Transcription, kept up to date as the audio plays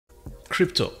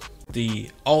crypto, the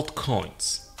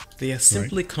altcoins, they are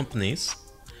simply companies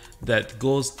that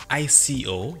goes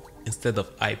ICO instead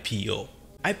of IPO.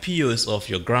 IPO is of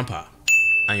your grandpa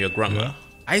and your grandma.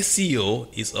 ICO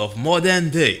is of modern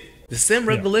day. The same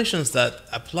regulations that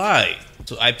apply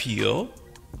to IPO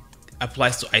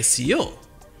applies to ICO,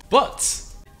 but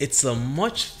it's a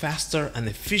much faster and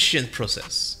efficient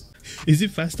process. Is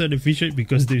it faster and efficient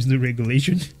because there's no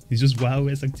regulation? It's just Wild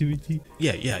West activity?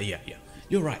 Yeah.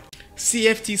 You're right.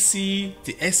 CFTC,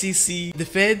 the SEC, the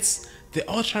feds, they're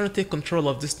all trying to take control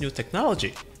of this new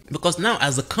technology. Because now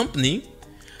as a company,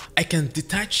 I can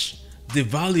detach the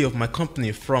value of my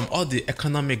company from all the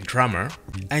economic drama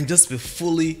and just be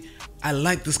fully, I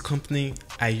like this company,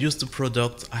 I use the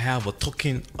product, I have a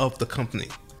token of the company.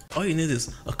 All you need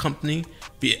is a company,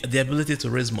 the ability to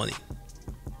raise money.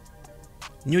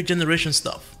 New generation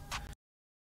stuff.